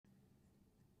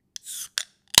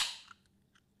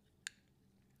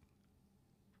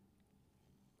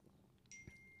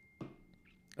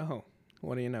Oh,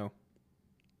 what do you know?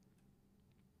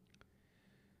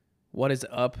 What is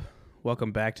up?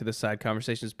 Welcome back to the Side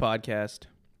Conversations podcast.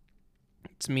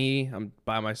 It's me. I'm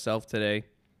by myself today.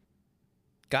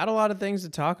 Got a lot of things to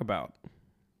talk about.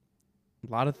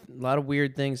 A lot of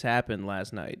weird things happened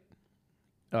last night.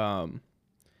 I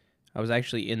was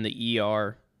actually in the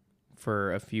ER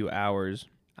for a few hours.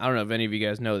 I don't know if any of you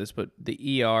guys know this, but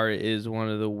the ER is one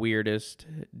of the weirdest,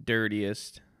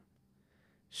 dirtiest,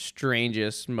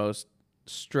 strangest, most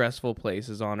stressful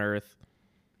places on earth.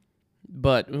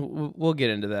 But we'll get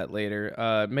into that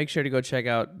later. Make sure to go check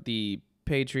out the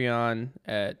Patreon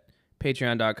at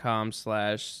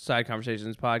patreon.com/Side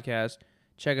Conversations Podcast.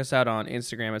 Check us out on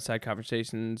Instagram at Side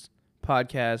Conversations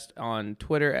Podcast, on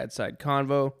Twitter at Side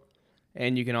Convo.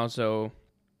 And you can also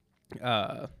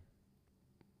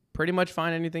pretty much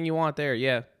find anything you want there.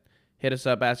 Yeah. Hit us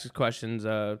up, ask us questions,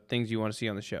 things you want to see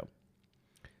on the show.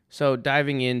 So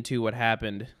diving into what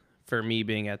happened for me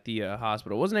being at the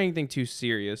hospital. It wasn't anything too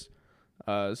serious.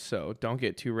 So don't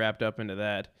get too wrapped up into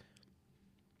that.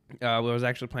 I was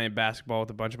actually playing basketball with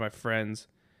a bunch of my friends,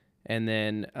 and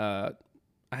then I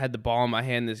had the ball in my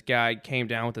hand. This guy came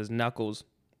down with his knuckles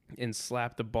and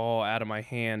slapped the ball out of my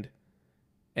hand,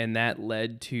 and that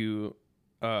led to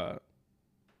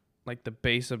like the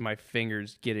base of my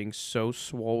fingers getting so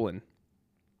swollen.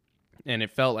 And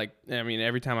it felt like,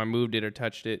 every time I moved it or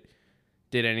touched it,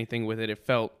 did anything with it, it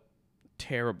felt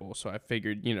terrible. So I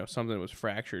figured, something was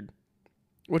fractured,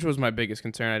 which was my biggest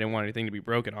concern. I didn't want anything to be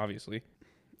broken, obviously.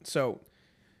 So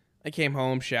I came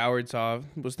home, showered,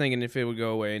 was thinking if it would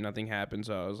go away, nothing happened.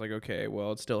 So I was like, okay,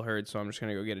 well, it still hurts, so I'm just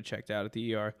going to go get it checked out at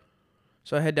the ER.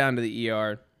 So I head down to the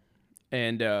ER,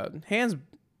 and hand's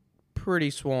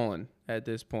pretty swollen at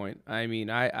this point. I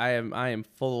am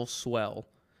full swell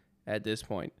at this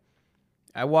point.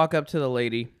 I walk up to the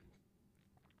lady,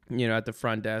 at the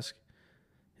front desk,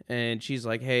 and she's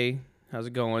like, hey, how's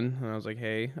it going? And I was like,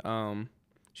 hey.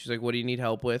 She's like, what do you need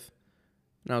help with?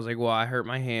 And I was like, well, I hurt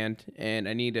my hand, and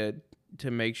I need to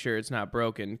make sure it's not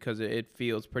broken because it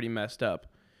feels pretty messed up.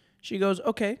 She goes,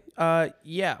 okay,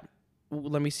 yeah,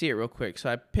 let me see it real quick.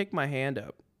 So I pick my hand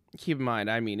up. Keep in mind,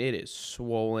 it is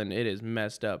swollen. It is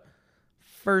messed up.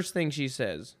 First thing she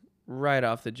says, right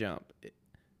off the jump,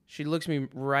 she looks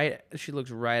right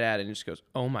at it and just goes,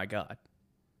 oh, my God.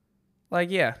 Like,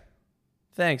 yeah,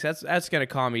 thanks. That's going to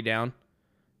calm me down.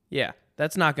 Yeah,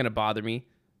 that's not going to bother me.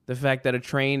 The fact that a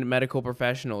trained medical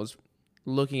professional is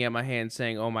looking at my hand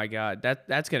saying, oh, my God,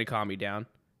 that's going to calm me down.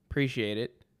 Appreciate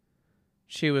it.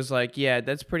 She was like, yeah,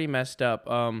 that's pretty messed up.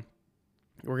 We're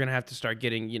going to have to start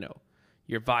getting,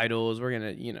 your vitals. We're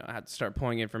going to, have to start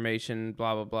pulling information,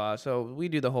 blah, blah, blah. So we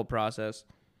do the whole process.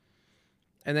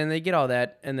 And then they get all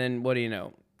that, and then what do you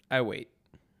know? I wait.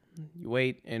 You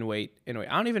wait and wait and wait.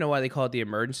 I don't even know why they call it the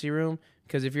emergency room,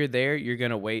 because if you're there, you're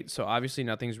going to wait. So obviously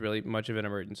nothing's really much of an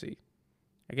emergency.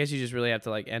 I guess you just really have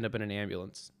to, end up in an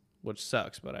ambulance, which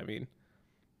sucks, but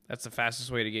that's the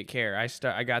fastest way to get care.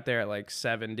 I got there at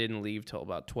 7, didn't leave till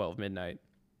about 12 midnight.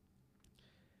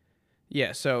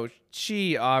 Yeah, so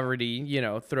she already,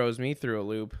 throws me through a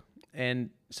loop.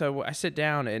 And so I sit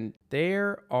down, and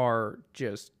there are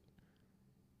just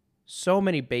so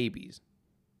many babies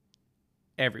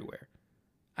everywhere.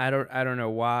 I don't know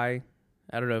why.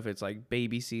 I don't know if it's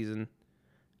baby season.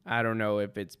 I don't know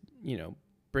if it's,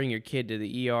 bring your kid to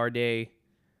the ER day.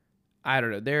 I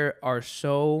don't know. There are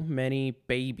so many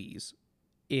babies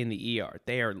in the ER.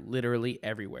 They are literally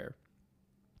everywhere.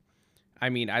 I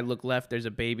look left, there's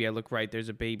a baby. I look right, there's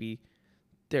a baby.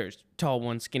 There's tall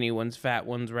ones, skinny ones, fat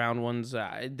ones, round ones.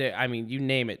 You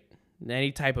name it.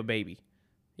 Any type of baby,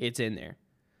 it's in there.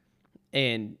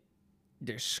 And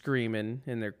they're screaming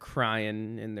and they're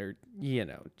crying and they're,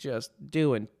 just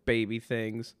doing baby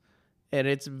things. And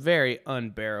it's very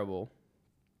unbearable.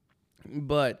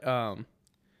 But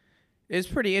it's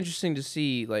pretty interesting to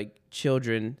see,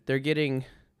 children, they're getting,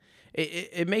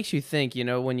 it makes you think,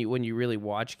 when you really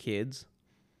watch kids,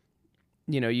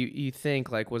 you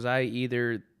think, was I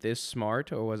either this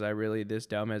smart or was I really this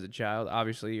dumb as a child?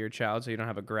 Obviously, you're a child, so you don't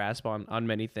have a grasp on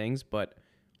many things, but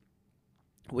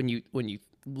when you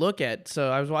look at, so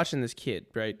I was watching this kid,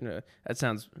 right? That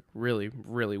sounds really,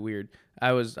 really weird.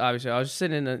 I was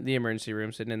sitting in the emergency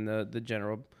room, sitting in the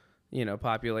general,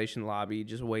 population lobby,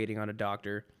 just waiting on a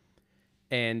doctor.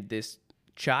 And this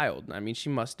child, she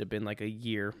must have been a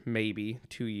year, maybe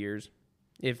 2 years,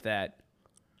 if that.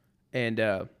 And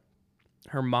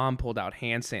her mom pulled out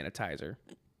hand sanitizer.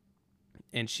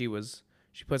 And she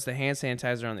puts the hand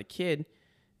sanitizer on the kid,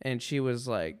 and she was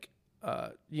like,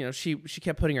 she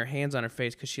kept putting her hands on her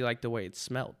face because she liked the way it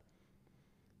smelled.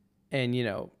 And,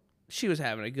 she was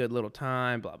having a good little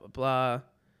time, blah, blah, blah.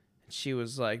 she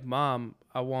was like, Mom,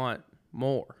 I want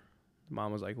more.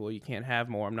 Mom was like, well, you can't have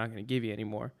more. I'm not going to give you any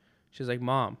more. She was like,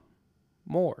 Mom,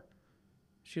 more.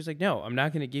 She was like, no, I'm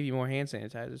not going to give you more hand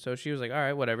sanitizer. So she was like, all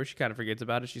right, whatever. She kind of forgets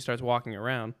about it. She starts walking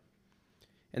around.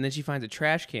 And then she finds a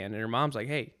trash can. And her mom's like,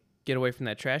 hey, get away from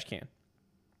that trash can.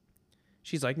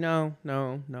 She's like, no.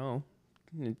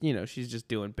 You know, she's just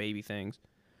doing baby things.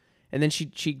 And then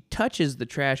she touches the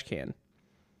trash can.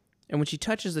 And when she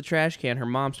touches the trash can, her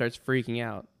mom starts freaking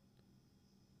out.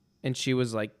 And she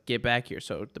was like, get back here.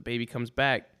 So the baby comes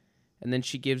back. And then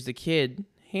she gives the kid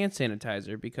hand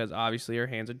sanitizer because obviously her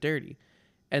hands are dirty.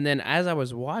 And then as I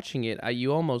was watching it,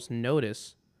 you almost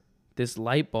notice this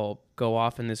light bulb go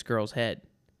off in this girl's head.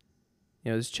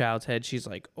 You know, this child's head. She's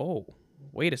like, oh,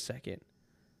 wait a second.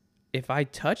 If I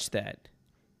touch that,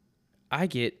 I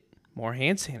get more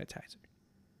hand sanitizer.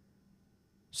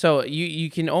 So you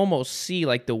can almost see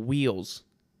like the wheels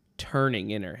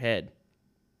turning in her head.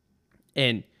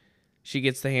 And she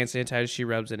gets the hand sanitizer. She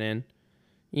rubs it in.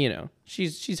 You know,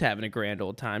 she's having a grand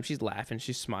old time. She's laughing.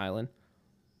 She's smiling.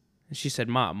 And she said,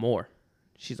 Mom, more.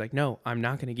 She's like, no, I'm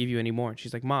not going to give you any more. And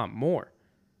she's like, Mom, more.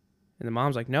 And the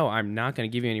mom's like, no, I'm not going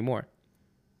to give you any more.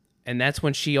 And that's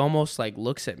when she almost like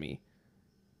looks at me.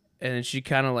 And then she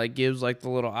kind of like gives like the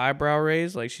little eyebrow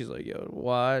raise. Like she's like, yo,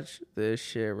 watch this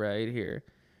shit right here.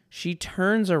 She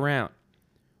turns around,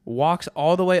 walks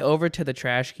all the way over to the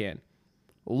trash can,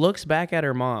 looks back at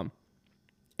her mom,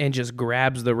 and just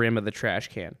grabs the rim of the trash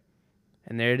can.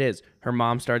 And there it is. Her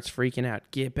mom starts freaking out.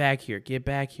 Get back here. Get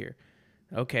back here.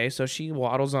 Okay, so she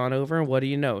waddles on over, and what do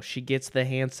you know? She gets the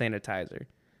hand sanitizer.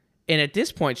 And at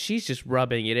this point, she's just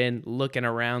rubbing it in, looking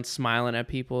around, smiling at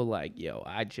people like, yo,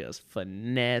 I just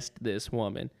finessed this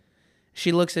woman.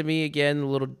 She looks at me again,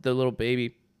 the little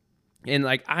baby, and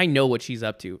like, I know what she's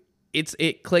up to.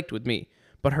 It clicked with me,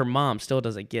 but her mom still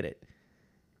doesn't get it.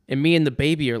 And me and the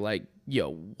baby are like,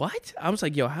 yo, what? I was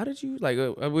like, yo, how did you, like,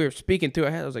 we were speaking through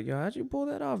our head. I was like, yo, how'd you pull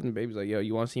that off? And the baby's like, yo,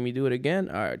 you want to see me do it again?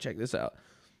 All right, check this out.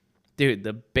 Dude,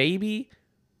 the baby,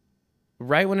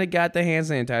 right when it got the hand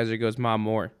sanitizer, goes, Mom,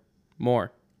 more.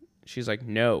 She's like,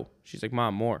 no. She's like,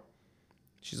 Mom, more.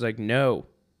 She's like, no.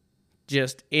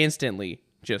 Just instantly,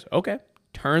 okay.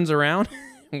 Turns around,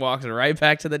 walks right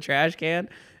back to the trash can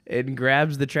and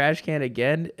grabs the trash can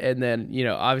again. And then, you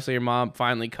know, obviously her mom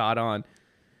finally caught on.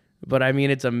 But I mean,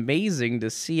 it's amazing to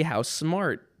see how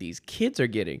smart these kids are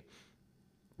getting.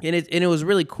 And it was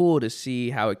really cool to see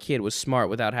how a kid was smart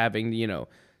without having, you know,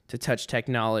 to touch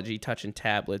technology, touching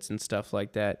tablets and stuff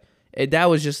like that. That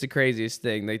was just the craziest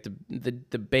thing. Like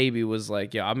the baby was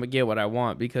like, yeah, I'm gonna get what I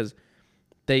want, because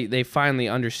they finally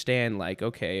understand, like,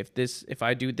 okay, if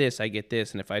I do this, I get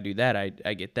this, and if I do that,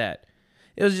 I get that.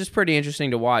 It was just pretty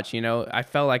interesting to watch, you know. I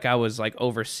felt like I was like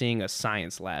overseeing a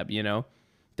science lab, you know.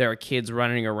 There are kids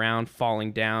running around,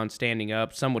 falling down, standing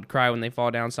up. Some would cry when they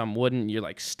fall down, some wouldn't. You're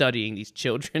like studying these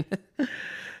children.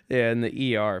 Yeah, in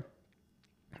the ER.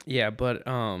 Yeah, but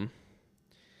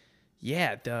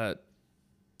yeah,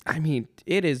 I mean,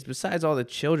 it is, besides all the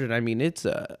children, I mean, it's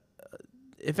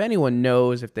if anyone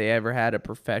knows, if they ever had a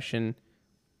profession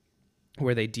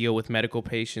where they deal with medical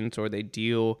patients or they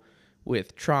deal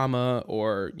with trauma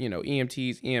or, you know,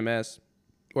 EMTs, EMS,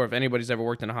 or if anybody's ever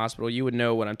worked in a hospital, you would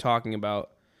know what I'm talking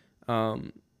about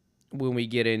when we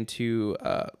get into,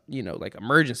 you know, like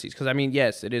emergencies. Because, I mean,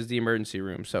 yes, it is the emergency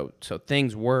room. So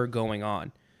things were going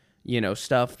on, you know,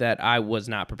 stuff that I was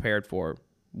not prepared for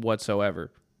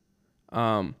whatsoever.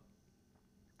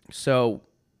 So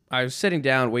I was sitting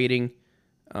down waiting,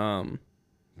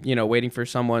 you know, waiting for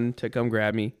someone to come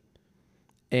grab me.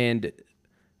 And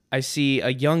I see a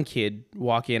young kid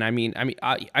walk in. I mean,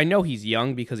 I know he's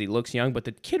young because he looks young, but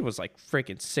the kid was like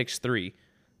freaking 6'3",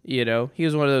 you know? He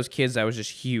was one of those kids that was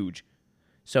just huge.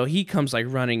 So he comes like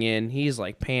running in. He's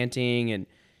like panting and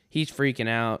he's freaking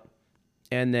out.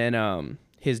 And then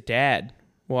his dad,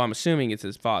 well, I'm assuming it's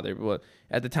his father, but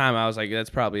at the time I was like, that's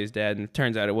probably his dad. And it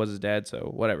turns out it was his dad,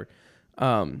 so whatever.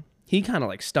 He kind of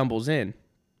like stumbles in.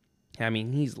 I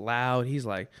mean, he's loud. He's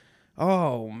like,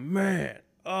 oh man,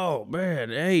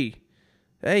 hey.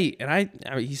 And I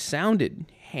mean, he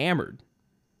sounded hammered,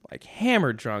 like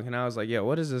hammered drunk. And I was like, yo,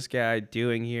 what is this guy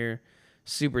doing here?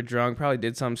 Super drunk, probably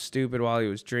did something stupid while he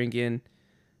was drinking,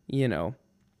 you know.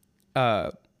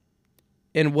 And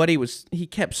he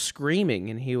kept screaming,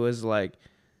 and he was like,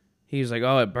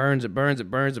 oh, it burns.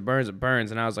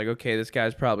 And I was like, okay, this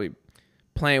guy's probably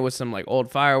playing with some like old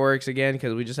fireworks again,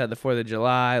 because we just had the 4th of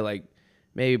July, like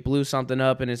maybe blew something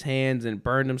up in his hands and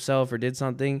burned himself or did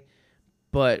something.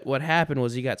 But what happened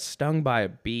was he got stung by a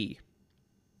bee,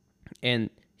 and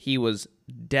he was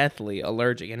deathly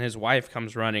allergic, and his wife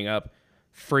comes running up,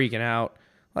 freaking out,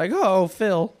 like, oh,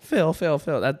 Phil.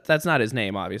 That's not his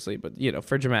name, obviously, but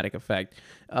for dramatic effect.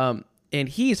 And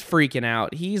he's freaking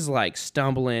out. He's like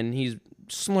stumbling. He's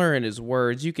slurring his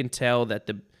words. You can tell that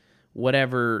the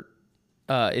whatever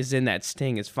is in that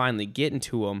sting is finally getting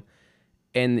to him.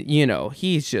 And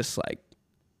he's just like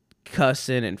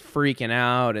cussing and freaking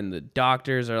out. And the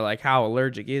doctors are like, "How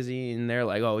allergic is he?" And they're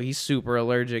like, "Oh, he's super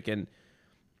allergic." And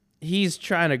he's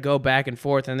trying to go back and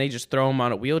forth, and they just throw him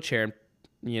on a wheelchair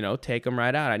and take him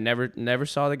right out. I never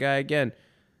saw the guy again.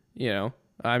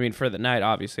 I mean, for the night,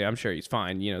 obviously, I'm sure he's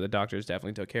fine. The doctors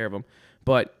definitely took care of him.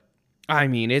 But, I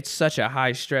mean, it's such a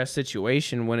high-stress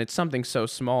situation when it's something so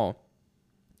small.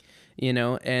 And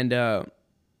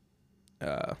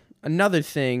another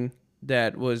thing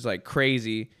that was, like,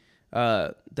 crazy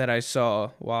that I saw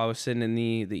while I was sitting in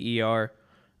the ER,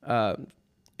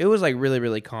 it was, like, really,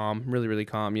 really calm, really, really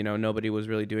calm. Nobody was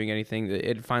really doing anything.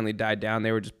 It finally died down.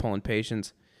 They were just pulling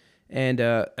patients. And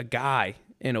a guy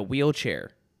in a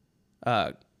wheelchair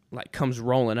like comes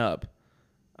rolling up,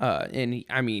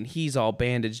 and he's all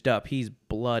bandaged up, he's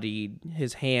bloodied,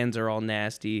 his hands are all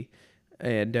nasty,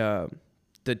 and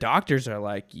the doctors are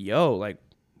like, "Yo, like,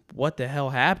 what the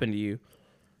hell happened to you?"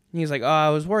 And he's like, "Oh, I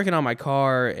was working on my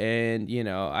car, and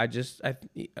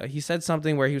he said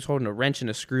something where he was holding a wrench and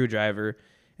a screwdriver,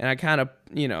 and I kind of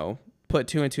put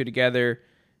two and two together."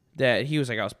 That he was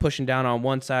like, I was pushing down on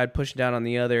one side, pushing down on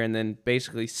the other, and then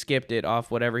basically skipped it off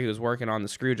whatever he was working on, the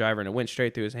screwdriver, and it went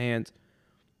straight through his hands.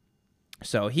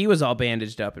 So he was all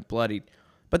bandaged up and bloodied.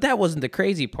 But that wasn't the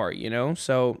crazy part,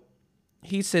 So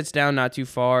he sits down not too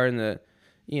far, and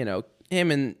him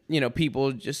and,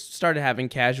 people just started having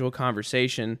casual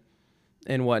conversation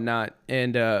and whatnot.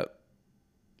 And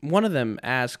one of them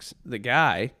asks the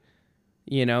guy,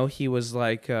 he was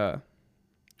like,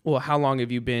 well, how long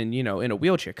have you been, in a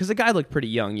wheelchair? Because the guy looked pretty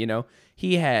young,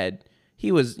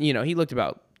 he looked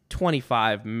about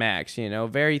 25 max,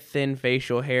 very thin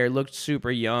facial hair, looked super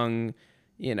young,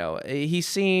 he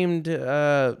seemed,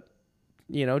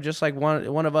 just like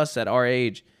one of us at our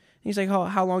age. He's like,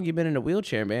 how long you been in a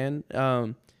wheelchair, man?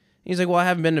 He's like, well, I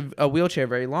haven't been in a wheelchair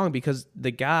very long, because the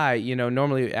guy,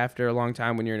 normally after a long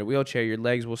time when you're in a wheelchair, your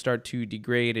legs will start to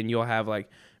degrade and you'll have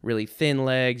like really thin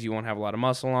legs. You won't have a lot of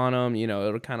muscle on them.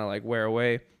 It'll kind of like wear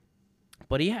away.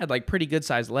 But he had like pretty good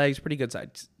sized legs, pretty good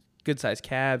sized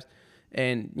calves.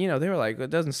 And, they were like, it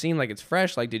doesn't seem like it's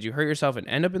fresh. Like, did you hurt yourself and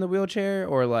end up in the wheelchair,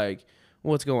 or like,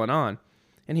 what's going on?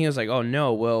 And he was like, oh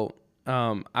no, well,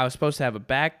 I was supposed to have a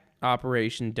back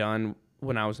operation done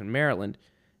when I was in Maryland.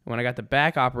 When I got the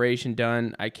back operation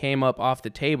done, I came up off the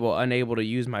table unable to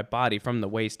use my body from the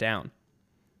waist down.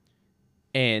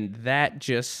 And that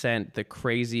just sent the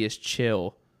craziest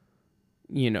chill,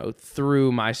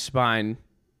 through my spine.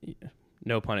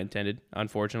 No pun intended,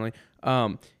 unfortunately.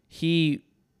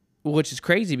 Which is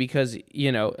crazy because,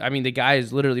 the guy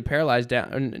is literally paralyzed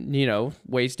down,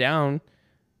 waist down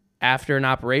after an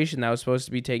operation that was supposed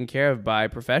to be taken care of by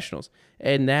professionals.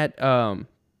 And that,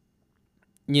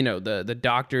 the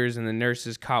doctors and the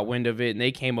nurses caught wind of it, and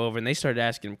they came over and they started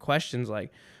asking him questions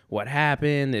like, what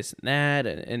happened, this and that.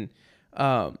 And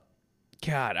God,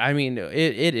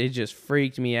 it just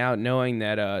freaked me out knowing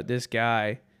that this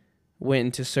guy went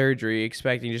into surgery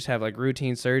expecting to just have like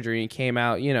routine surgery and came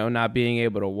out, not being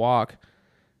able to walk.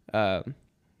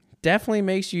 Definitely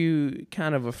makes you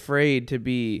kind of afraid to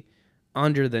be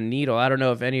under the needle. I don't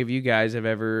know if any of you guys have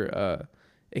ever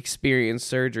experienced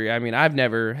surgery. I mean, I've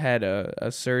never had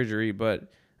a surgery,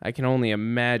 but I can only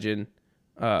imagine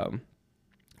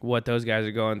what those guys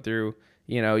are going through.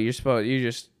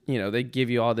 They give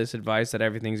you all this advice that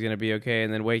everything's going to be okay,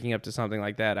 and then waking up to something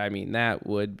like that, I mean, that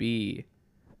would be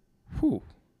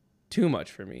too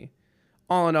much for me.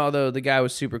 All in all, though, the guy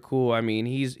was super cool. I mean,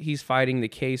 he's fighting the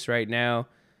case right now.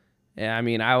 And I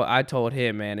mean, I told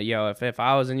him, man, yo, if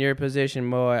I was in your position,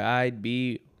 boy, I'd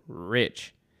be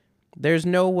rich. There's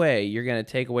no way you're going to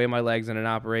take away my legs in an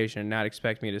operation and not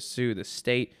expect me to sue the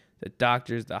state, the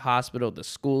doctors, the hospital, the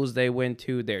schools they went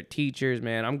to, their teachers,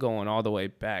 man. I'm going all the way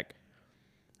back.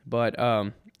 But,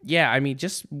 yeah, I mean,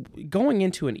 just going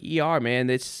into an ER, man,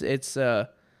 it's just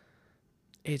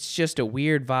a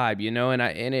weird vibe,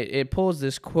 and it pulls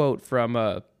this quote from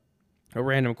a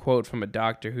random quote from a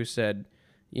doctor who said,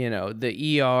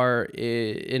 the ER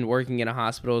in working in a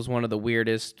hospital is one of the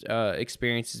weirdest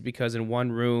experiences, because in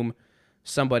one room,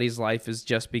 somebody's life is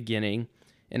just beginning.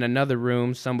 In another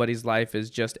room, somebody's life is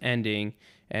just ending.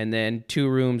 And then 2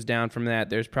 rooms down from that,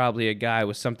 there's probably a guy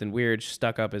with something weird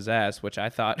stuck up his ass, which I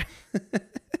thought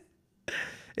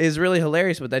is really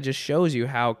hilarious. But that just shows you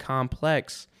how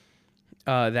complex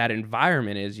that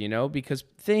environment is, because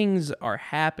things are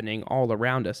happening all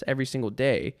around us every single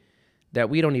day that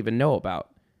we don't even know about.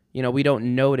 You know, we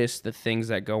don't notice the things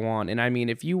that go on. And I mean,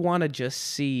 if you want to just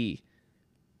see,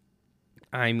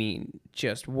 I mean,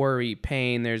 just worry,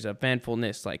 pain, there's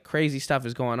eventfulness, like crazy stuff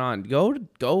is going on,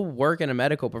 go work in a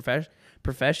medical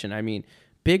profession. I mean,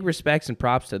 big respects and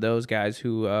props to those guys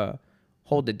who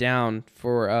hold it down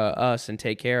for us and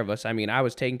take care of us. I mean, I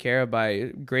was taken care of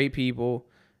by great people.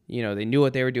 You know, they knew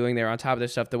what they were doing. They were on top of their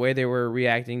stuff. The way they were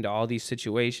reacting to all these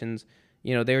situations,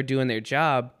 you know, they were doing their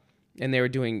job, and they were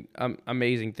doing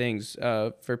amazing things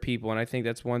for people. And I think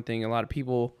that's one thing a lot of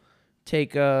people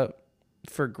take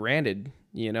for granted,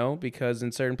 you know, because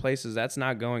in certain places that's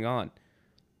not going on.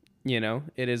 You know,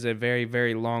 it is a very,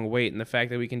 very long wait. And the fact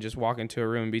that we can just walk into a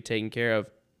room and be taken care of,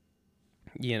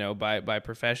 you know, by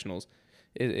professionals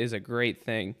is a great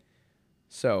thing.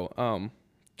 So,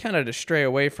 kind of to stray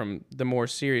away from the more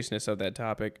seriousness of that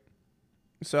topic.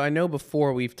 So I know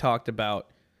before we've talked about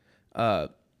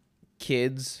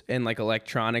kids and like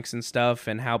electronics and stuff,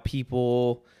 and how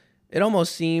people, it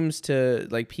almost seems to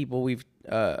like people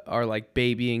are like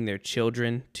babying their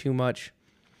children too much,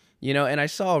 you know. And I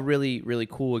saw a really, really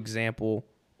cool example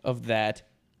of that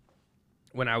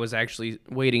when I was actually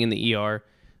waiting in the ER.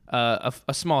 A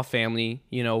small family,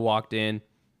 you know, walked in,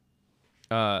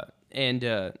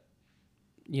 and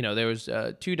you know, there was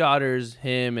 2 daughters,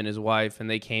 him and his wife, and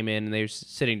they came in and they were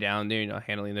sitting down there, you know,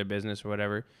 handling their business or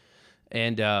whatever.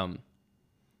 And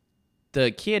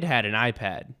the kid had an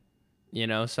iPad, you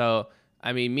know. So,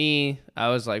 I mean, I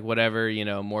was like, whatever, you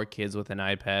know, more kids with an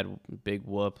iPad, big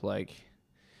whoop, like,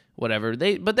 whatever.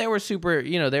 But they were super,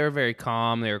 you know, they were very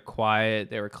calm, they were quiet,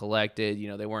 they were collected, you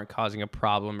know, they weren't causing a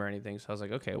problem or anything. So I was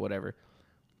like, okay, whatever.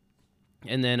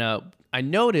 And then I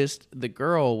noticed the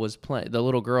girl was playing, the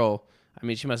little girl, I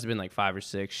mean, she must have been like 5 or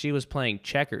 6. She was playing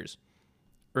checkers,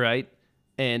 right?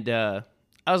 And I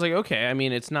was like, okay, I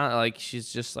mean, it's not like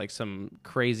she's just like some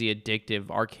crazy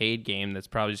addictive arcade game that's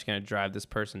probably just going to drive this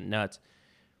person nuts.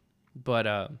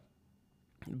 But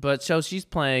so she's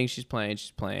playing,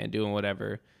 doing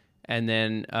whatever. And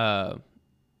then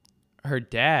her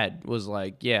dad was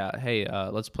like, yeah, hey,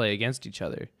 let's play against each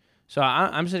other. So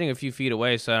I'm sitting a few feet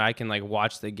away so that I can like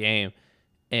watch the game.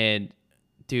 And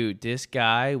dude, this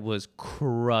guy was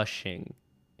crushing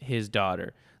his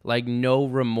daughter. Like, no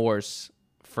remorse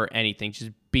for anything.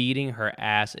 Just beating her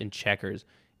ass in checkers.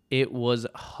 It was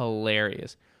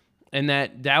hilarious. And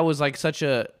that was like such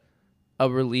a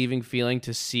relieving feeling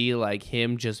to see, like,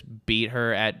 him just beat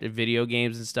her at video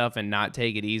games and stuff and not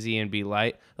take it easy and be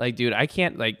light. Like, dude, I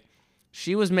can't, like,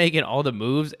 she was making all the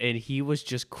moves and he was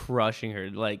just crushing her,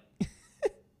 like,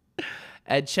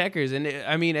 at checkers. And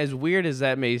I mean, as weird as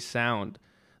that may sound,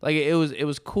 like, it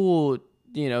was cool,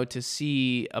 you know, to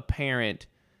see a parent,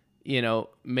 you know,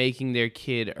 making their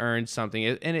kid earn something.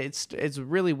 And it's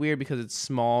really weird because it's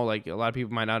small. Like, a lot of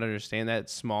people might not understand that.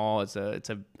 It's small. It's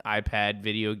a iPad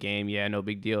video game. Yeah, no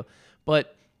big deal.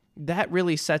 But that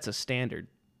really sets a standard.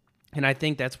 And I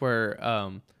think that's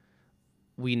where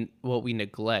we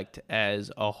neglect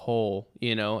as a whole,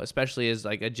 you know, especially as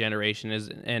like a generation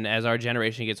and as our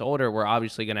generation gets older, we're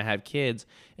obviously going to have kids,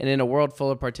 and in a world full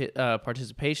of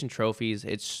participation trophies,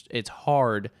 it's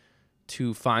hard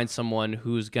to find someone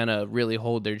who's going to really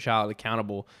hold their child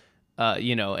accountable,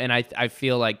 you know. And I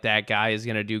feel like that guy is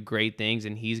going to do great things,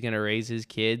 and he's going to raise his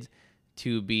kids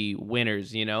to be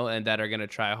winners, you know, and that are going to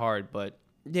try hard. But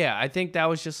yeah, I think that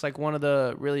was just like one of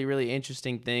the really, really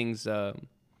interesting things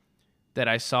that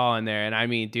I saw in there. And I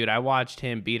mean, dude, I watched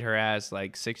him beat her ass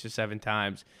like 6 or 7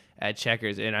 times at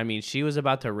checkers. And I mean, she was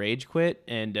about to rage quit.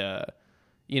 And,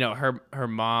 you know, her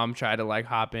mom tried to like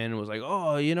hop in and was like,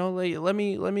 oh, you know, like, let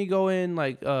me go in,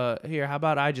 like, here, how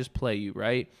about I just play you,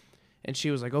 right? And she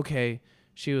was like, okay.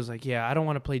 She was like, yeah, I don't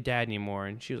want to play dad anymore.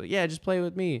 And she was like, yeah, just play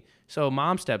with me. So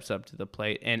mom steps up to the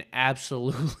plate and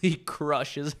absolutely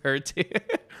crushes her too.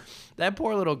 That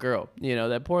poor little girl, you know,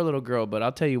 that poor little girl. But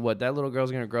I'll tell you what, that little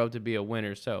girl's going to grow up to be a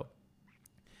winner. So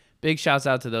big shouts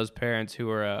out to those parents who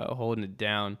are holding it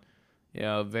down. You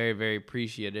know, very, very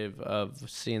appreciative of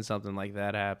seeing something like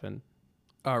that happen.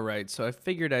 All right, so I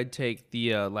figured I'd take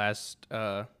the last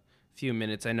few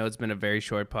minutes. I know it's been a very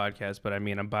short podcast, but I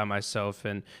mean, I'm by myself,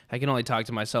 and I can only talk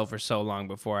to myself for so long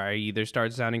before I either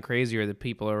start sounding crazy or the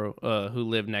people who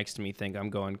live next to me think I'm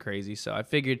going crazy. So I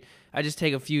figured I'd just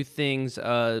take a few things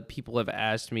people have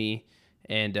asked me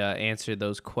and answer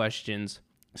those questions.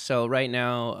 So right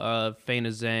now, Faina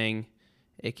Zhang,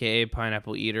 aka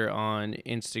Pineapple Eater on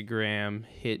Instagram,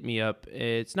 hit me up.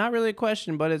 It's not really a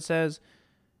question, but it says,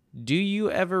 do you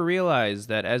ever realize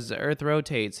that as the Earth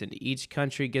rotates and each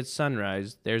country gets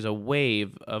sunrise, there's a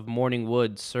wave of morning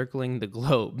wood circling the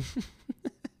globe?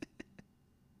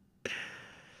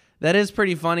 That is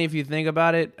pretty funny if you think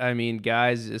about it. I mean,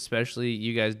 guys, especially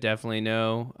you guys definitely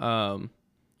know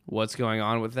what's going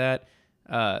on with that.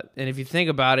 And if you think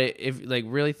about it, if like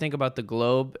really think about the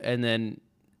globe and then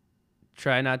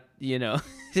try not,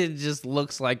 it just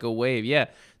looks like a wave. Yeah,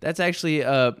 that's actually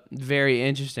very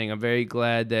interesting. I'm very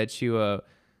glad that you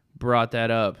brought that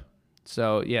up.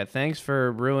 So, yeah, thanks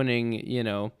for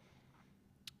ruining,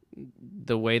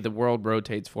 the way the world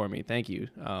rotates for me. Thank you.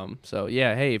 So,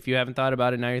 yeah, hey, if you haven't thought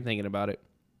about it, now you're thinking about it.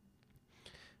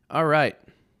 All right.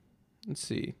 Let's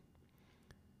see.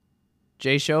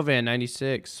 Jay Chauvin,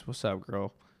 96. What's up,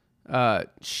 girl?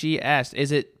 She asked,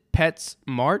 is it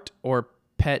PetSmart or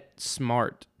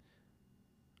PetSmart?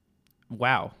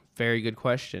 Wow. Very good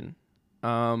question.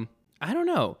 I don't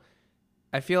know.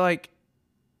 I feel like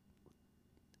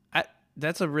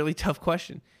that's a really tough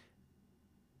question.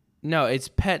 No, it's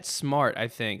PetSmart, I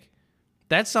think.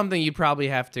 That's something you probably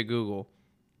have to Google.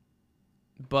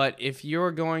 But if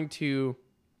you're going to...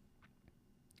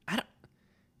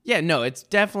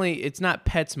 it's not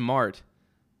PetSmart.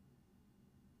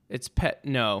 It's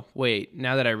no, wait,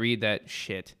 now that I read that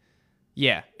shit.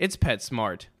 Yeah, it's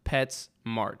PetSmart.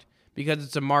 PetSmart. Because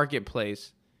it's a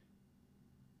marketplace.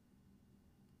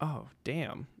 Oh,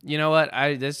 damn. You know what?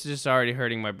 This is just already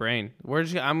hurting my brain.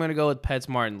 I'm going to go with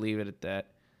PetSmart and leave it at that.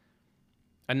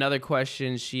 Another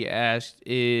question she asked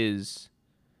is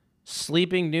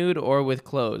sleeping nude or with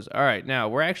clothes? All right, now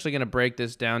we're actually going to break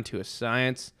this down to a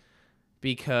science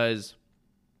because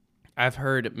I've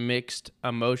heard mixed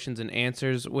emotions and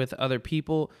answers with other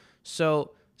people.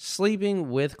 So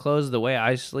sleeping with clothes, the way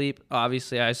I sleep,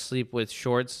 obviously I sleep with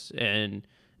shorts and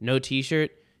no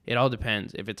t-shirt. It all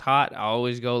depends. If it's hot, I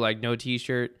always go like no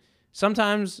t-shirt.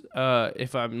 Sometimes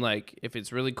if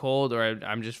it's really cold or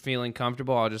I'm just feeling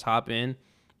comfortable, I'll just hop in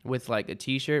with like a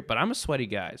t-shirt. But I'm a sweaty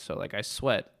guy, so like I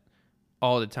sweat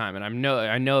all the time. And I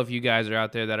know if you guys are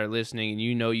out there that are listening and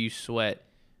you sweat,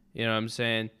 you know what I'm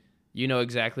saying? You know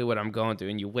exactly what I'm going through.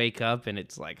 And you wake up and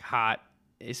it's like hot,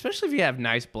 especially if you have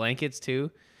nice blankets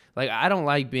too. Like I don't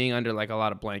like being under like a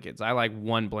lot of blankets. I like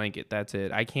one blanket. That's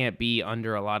it. I can't be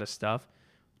under a lot of stuff.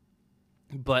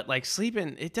 But like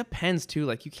sleeping, it depends too.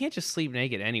 Like you can't just sleep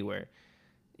naked anywhere.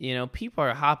 People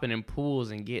are hopping in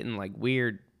pools and getting like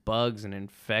weird bugs and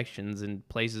infections in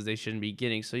places they shouldn't be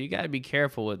getting. So you got to be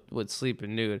careful with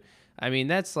sleeping nude. I mean,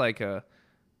 that's like a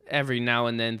every now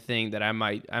and then thing that I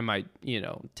might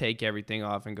take everything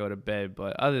off and go to bed.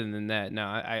 But other than that, no,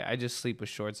 I just sleep with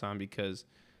shorts on because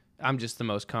I'm just the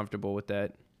most comfortable with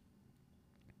that.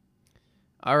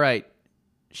 All right,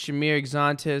 Shamir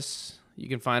Exantis. You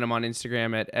can find him on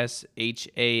Instagram at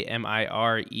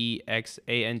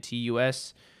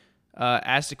SHAMIREXANTUS.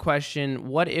 Asked a question,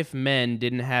 what if men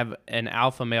didn't have an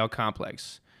alpha male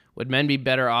complex? Would men be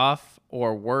better off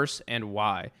or worse, and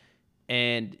why?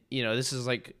 And, this is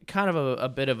like kind of a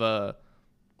bit of a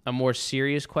more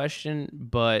serious question,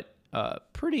 but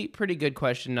pretty good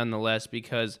question nonetheless,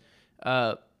 because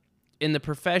in the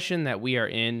profession that we are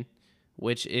in,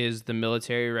 which is the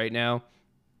military right now,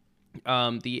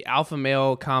 the alpha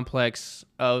male complex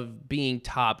of being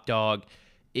top dog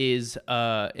is,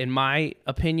 in my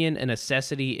opinion, a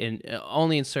necessity, in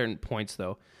only in certain points,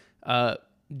 though.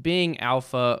 Being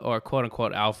alpha, or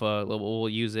quote-unquote alpha, we'll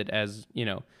use it as,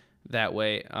 that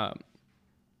way,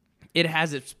 it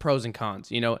has its pros and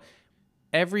cons.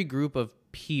 Every group of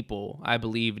people, I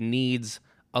believe, needs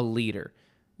a leader.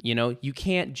 You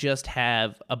can't just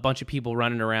have a bunch of people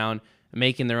running around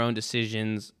making their own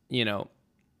decisions,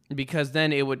 because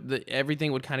then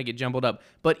everything would kind of get jumbled up.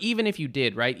 But even if you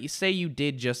did, right? You say you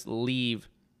did just leave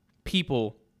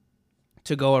people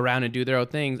to go around and do their own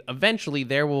things, eventually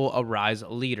there will arise a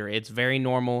leader. It's very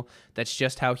normal. That's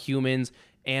just how humans,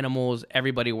 animals,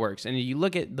 everybody works. And you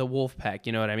look at the wolf pack,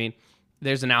 you know what I mean?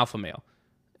 There's an alpha male.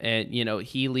 And,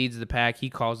 he leads the pack. He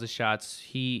calls the shots.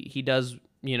 He does,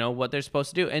 what they're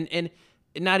supposed to do. And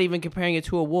not even comparing it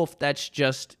to a wolf, that's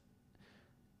just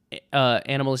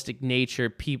animalistic nature,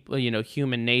 people,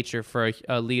 human nature for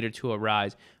a leader to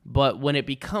arise. But when it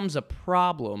becomes a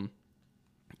problem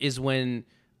is when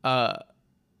the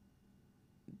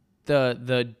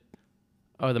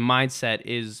mindset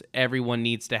is everyone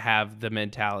needs to have the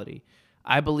mentality.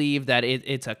 I believe that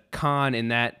it's a con in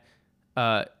that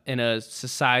in a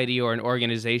society or an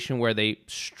organization where they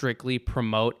strictly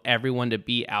promote everyone to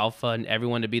be alpha and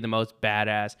everyone to be the most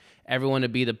badass, everyone to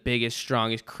be the biggest,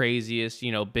 strongest, craziest,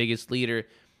 biggest leader,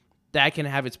 that can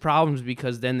have its problems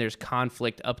because then there's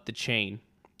conflict up the chain.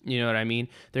 You know what I mean?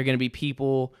 There are going to be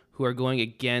people who are going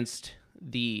against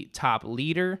the top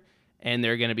leader, and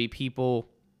there are going to be people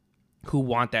who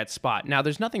want that spot. Now,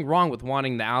 there's nothing wrong with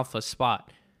wanting the alpha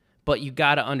spot, but you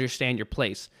got to understand your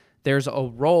place. there's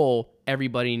a role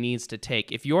everybody needs to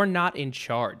take. If you're not in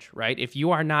charge, right? If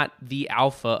you are not the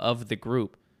alpha of the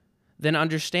group, then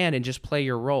understand and just play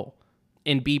your role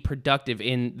and be productive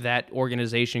in that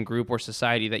organization, group, or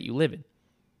society that you live in,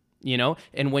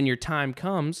 And when your time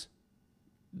comes,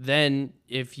 then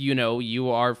if, you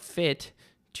are fit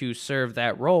to serve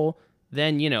that role,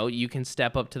 then, you can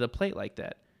step up to the plate like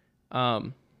that.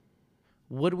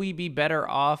 Would we be better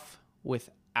off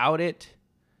without it?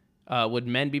 Would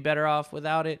men be better off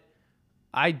without it?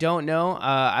 I don't know.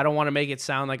 I don't want to make it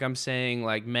sound like I'm saying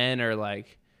like men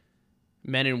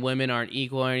and women aren't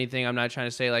equal or anything. I'm not trying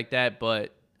to say like that,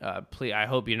 but please, I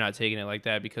hope you're not taking it like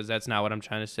that, because that's not what I'm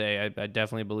trying to say. I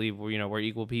definitely believe we're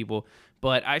equal people,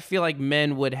 but I feel like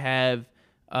men would have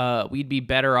we'd be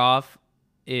better off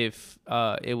if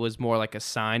it was more like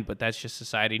assigned, but that's just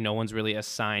society. No one's really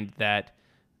assigned that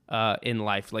in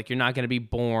life. Like, you're not going to be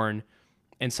born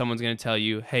and someone's going to tell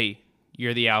you, hey,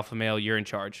 you're the alpha male, you're in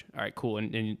charge. All right, cool.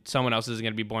 And someone else isn't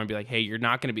going to be born and be like, hey, you're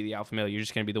not going to be the alpha male, you're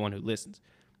just going to be the one who listens.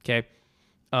 Okay?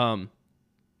 I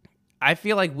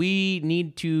feel like we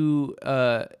need to,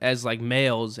 as like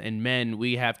males and men,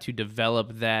 we have to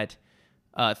develop that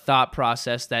thought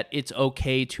process that it's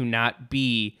okay to not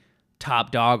be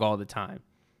top dog all the time.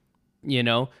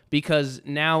 Because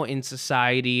now in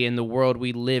society, in the world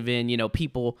we live in,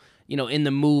 people, in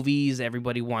the movies,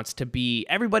 everybody wants to be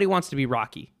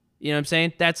Rocky. You know what I'm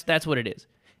saying? That's what it is.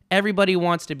 Everybody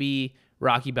wants to be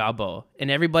Rocky Balboa, and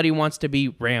everybody wants to be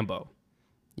Rambo.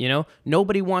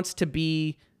 Nobody wants to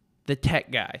be the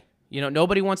tech guy.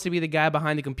 Nobody wants to be the guy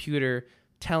behind the computer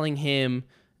telling him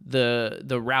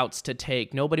the routes to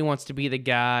take. Nobody wants to be the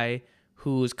guy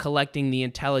who's collecting the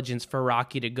intelligence for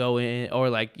Rocky to go in, or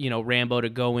Rambo to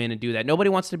go in and do that. Nobody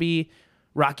wants to be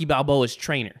Rocky Balboa's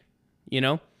trainer.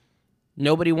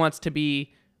 Nobody wants to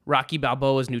be Rocky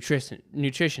Balboa's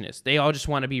nutritionist. They all just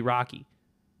want to be Rocky.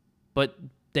 But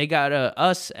they got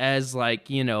us as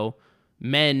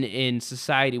men in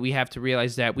society. We have to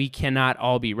realize that we cannot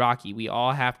all be Rocky. We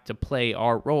all have to play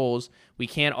our roles. We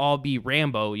can't all be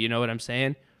Rambo. You know what I'm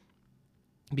saying?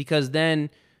 Because then,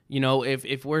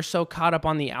 if we're so caught up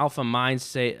on the alpha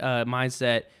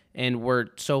mindset and we're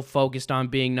so focused on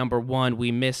being number one, we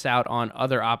miss out on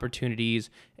other opportunities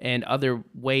and other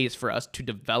ways for us to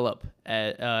develop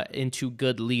into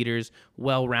good leaders,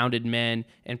 well-rounded men,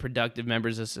 and productive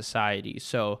members of society.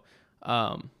 So,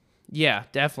 yeah,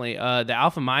 definitely. The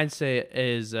alpha mindset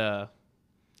is,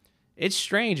 it's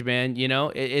strange, man.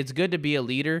 It's good to be a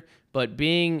leader, but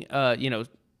being,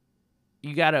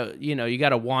 you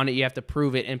gotta want it. You have to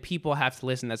prove it, and people have to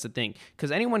listen. That's the thing,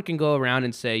 because anyone can go around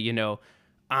and say,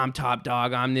 I'm top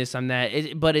dog, I'm this, I'm that.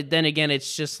 Then again,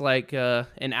 it's just like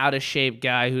an out of shape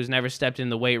guy who's never stepped in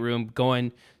the weight room,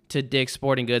 going to Dick's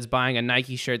Sporting Goods, buying a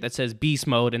Nike shirt that says Beast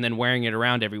Mode, and then wearing it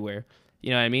around everywhere.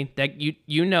 You know what I mean? That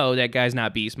that guy's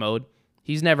not beast mode.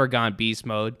 He's never gone beast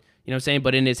mode. You know what I'm saying?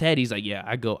 But in his head, he's like, yeah,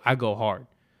 I go hard. You know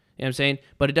what I'm saying?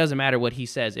 But it doesn't matter what he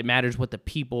says. It matters what the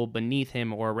people beneath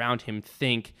him or around him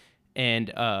think,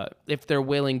 and if they're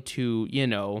willing to,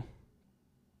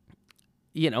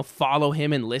 follow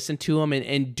him and listen to him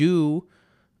and do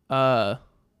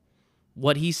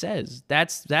what he says.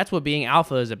 That's what being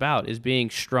alpha is about, is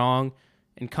being strong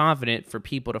and confident for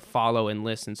people to follow and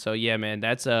listen. So yeah, man,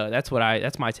 that's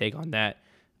my take on that.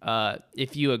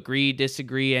 If you agree,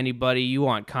 disagree, anybody, you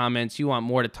want comments, you want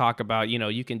more to talk about,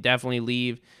 you can definitely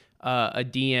leave a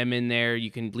DM in there.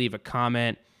 You can leave a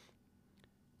comment.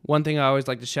 One thing I always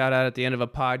like to shout out at the end of a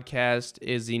podcast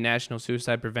is the National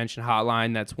Suicide Prevention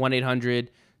Hotline. That's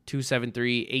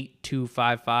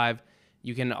 1-800-273-8255.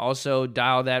 You can also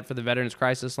dial that for the Veterans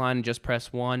Crisis Line and just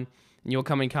press 1. And you'll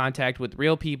come in contact with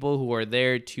real people who are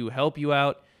there to help you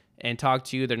out and talk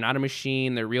to you. They're not a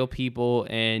machine. They're real people.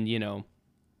 And,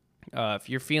 if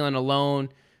you're feeling alone,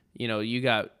 you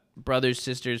got brothers,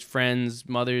 sisters, friends,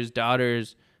 mothers,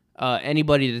 daughters,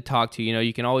 anybody to talk to.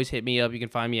 You can always hit me up. You can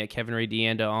find me at Kevin Ray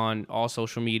Deanda on all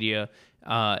social media.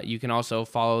 You can also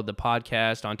follow the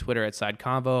podcast on Twitter at Side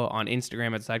Convo, on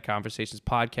Instagram at Side Conversations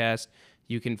Podcast.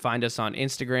 You can find us on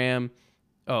Instagram.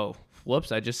 Oh,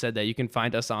 whoops, I just said that. You can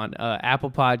find us on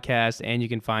Apple Podcasts, and you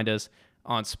can find us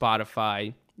on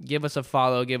Spotify. Give us a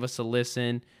follow. Give us a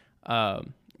listen.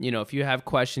 If you have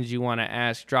questions you want to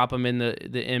ask, drop them in the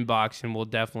inbox, and we'll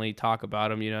definitely talk about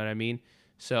them. You know what I mean?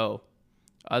 So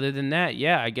other than that,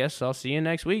 yeah, I guess I'll see you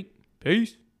next week.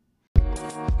 Peace.